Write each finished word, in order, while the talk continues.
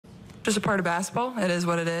just a part of basketball. It is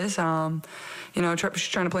what it is. You know, she's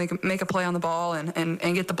trying to make a play on the ball and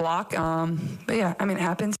get the block. But yeah, I mean, it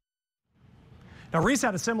happens. Now, Reese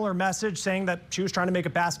had a similar message saying that she was trying to make a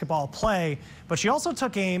basketball play, but she also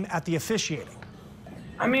took aim at the officiating.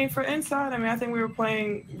 I mean, for inside, I mean, I think we were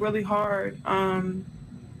playing really hard. I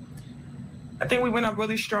think we went up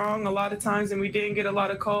really strong a lot of times, and we didn't get a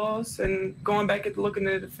lot of calls. And going back and looking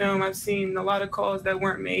at the film, I've seen a lot of calls that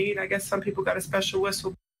weren't made. I guess some people got a special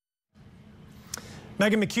whistle.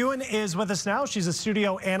 Meghan McKeown is with us now. She's a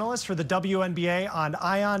studio analyst for the WNBA on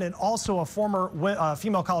ION and also a former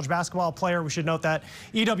female college basketball player. We should note that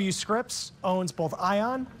EW Scripps owns both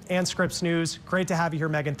ION and Scripps News. Great to have you here,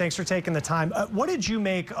 Meghan. Thanks for taking the time. What did you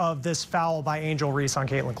make of this foul by Angel Reese on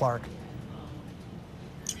Caitlin Clark?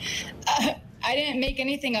 I didn't make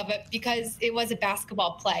anything of it because it was a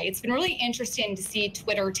basketball play. It's been really interesting to see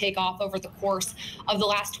Twitter take off over the course of the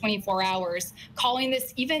last 24 hours. Calling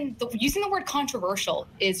this, using the word controversial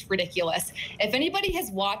is ridiculous. If anybody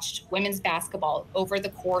has watched women's basketball over the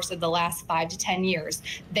course of the last 5 to 10 years,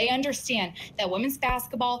 they understand that women's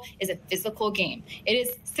basketball is a physical game. It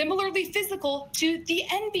is similarly physical to the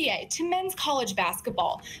NBA, to men's college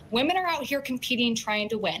basketball. Women are out here competing, trying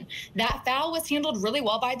to win. That foul was handled really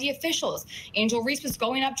well by the officials. Angel Reese was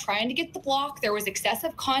going up, trying to get the block. There was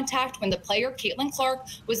excessive contact when the player, Caitlin Clark,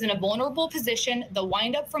 was in a vulnerable position. The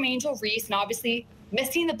windup from Angel Reese, and obviously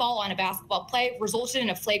missing the ball on a basketball play, resulted in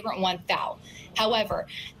a flagrant 1 foul. However,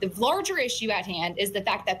 the larger issue at hand is the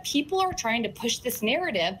fact that people are trying to push this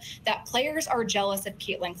narrative that players are jealous of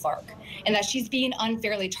Caitlin Clark and that she's being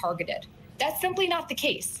unfairly targeted. That's simply not the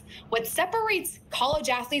case. What separates college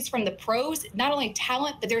athletes from the pros, not only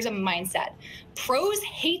talent, but there's a mindset. Pros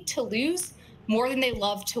hate to lose more than they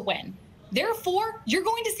love to win. Therefore, you're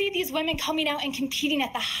going to see these women coming out and competing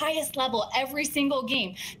at the highest level every single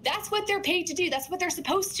game. That's what they're paid to do. That's what they're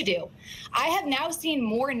supposed to do. I have now seen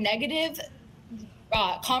more negative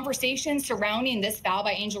conversations surrounding this foul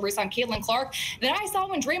by Angel Reese on Caitlin Clark than I saw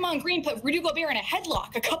when Draymond Green put Rudy Gobert in a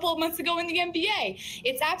headlock a couple of months ago in the NBA.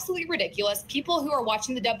 It's absolutely ridiculous. People who are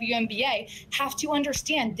watching the WNBA have to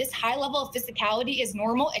understand this high level of physicality is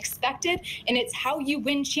normal, expected, and it's how you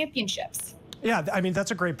win championships. Yeah, I mean,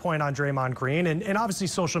 that's a great point on Draymond Green. And obviously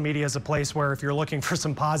social media is a place where if you're looking for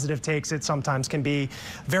some positive takes, it sometimes can be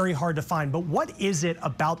very hard to find. But what is it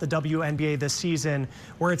about the WNBA this season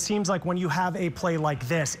where it seems like when you have a play like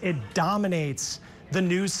this, it dominates the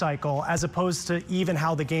news cycle as opposed to even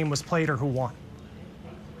how the game was played or who won?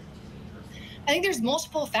 I think there's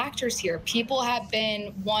multiple factors here. People have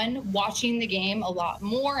been, one, watching the game a lot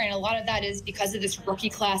more, and a lot of that is because of this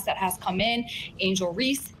rookie class that has come in. Angel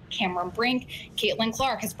Reese, Cameron Brink, Caitlin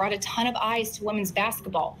Clark has brought a ton of eyes to women's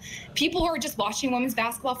basketball. People who are just watching women's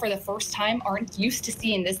basketball for the first time aren't used to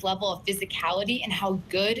seeing this level of physicality and how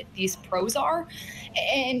good these pros are.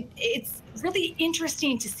 And it's really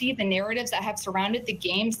interesting to see the narratives that have surrounded the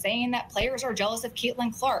game saying that players are jealous of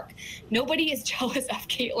Caitlin Clark. Nobody is jealous of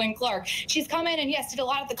Caitlin Clark. She's come in and, yes, did a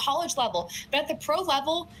lot at the college level, but at the pro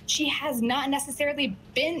level, she has not necessarily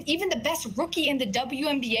been even the best rookie in the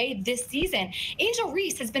WNBA this season. Angel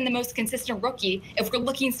Reese has been the most consistent rookie if we're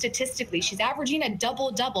looking statistically. She's averaging a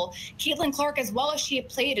double-double. Caitlin Clark, as well as she had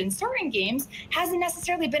played in certain games, hasn't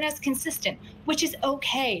necessarily been as consistent, which is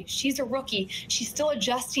okay. She's a rookie. She's still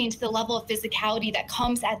adjusting to the level of physicality that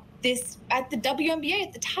comes at the WNBA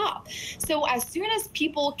at the top. So as soon as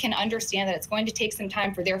people can understand that it's going to take some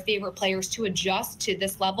time for their favorite players to adjust to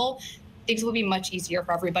this level, things will be much easier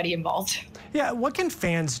for everybody involved. Yeah, what can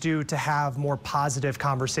fans do to have more positive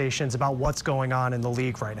conversations about what's going on in the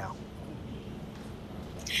league right now?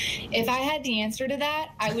 If I had the answer to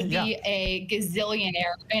that, I would be a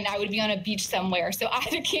gazillionaire and I would be on a beach somewhere. So I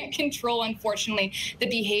can't control, unfortunately, the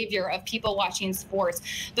behavior of people watching sports.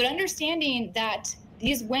 But understanding that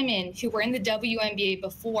these women who were in the WNBA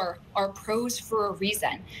before are pros for a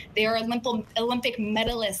reason. They are Olympic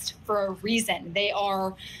medalists for a reason. They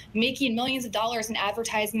are making millions of dollars in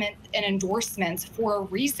advertisement and endorsements for a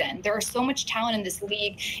reason. There is so much talent in this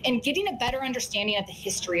league, and getting a better understanding of the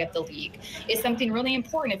history of the league is something really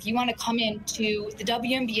important if you want to come into the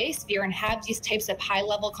WNBA sphere and have these types of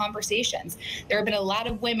high-level conversations. There have been a lot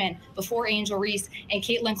of women before Angel Reese and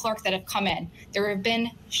Caitlin Clark that have come in. There have been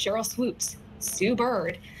Cheryl Swoops, Sue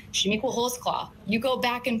Bird, Shamiqua Holtzclaw. You go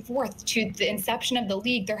back and forth to the inception of the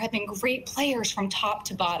league, there have been great players from top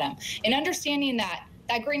to bottom. And understanding that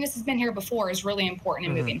greatness has been here before is really important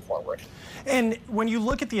in moving forward. And when you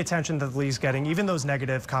look at the attention that the league's getting, even those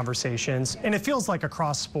negative conversations, and it feels like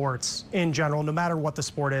across sports in general, no matter what the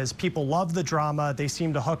sport is, people love the drama. They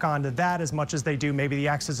seem to hook on to that as much as they do maybe the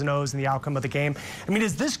X's and O's and the outcome of the game. I mean,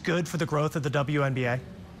 is this good for the growth of the WNBA?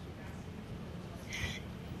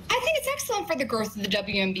 for the growth of the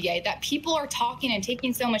WNBA, that people are talking and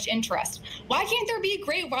taking so much interest. Why can't there be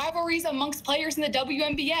great rivalries amongst players in the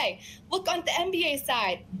WNBA? Look on the NBA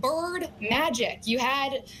side, Bird, Magic. You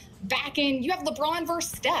have LeBron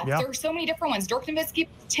versus Steph. Yeah. There are so many different ones. Dirk Nowitzki,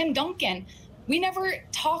 Tim Duncan. We never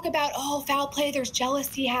talk about, oh, foul play, there's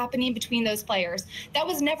jealousy happening between those players. That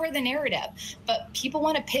was never the narrative. But people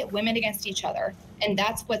want to pit women against each other. And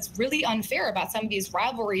that's what's really unfair about some of these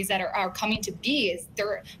rivalries that are coming to be, is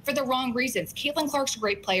they're for the wrong reasons. Caitlin Clark's a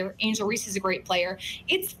great player. Angel Reese is a great player.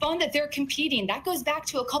 It's fun that they're competing. That goes back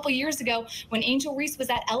to a couple years ago when Angel Reese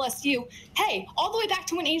was at LSU. Hey, all the way back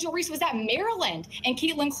to when Angel Reese was at Maryland and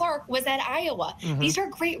Caitlin Clark was at Iowa. These are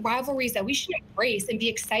great rivalries that we should embrace and be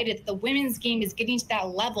excited that the women's game is getting to that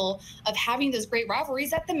level of having those great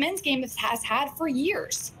rivalries that the men's game has had for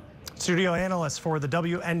years. Studio analyst for the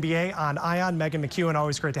WNBA on ION, Meghan McKeown.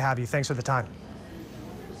 Always great to have you. Thanks for the time.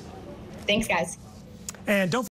 Thanks, guys. And don't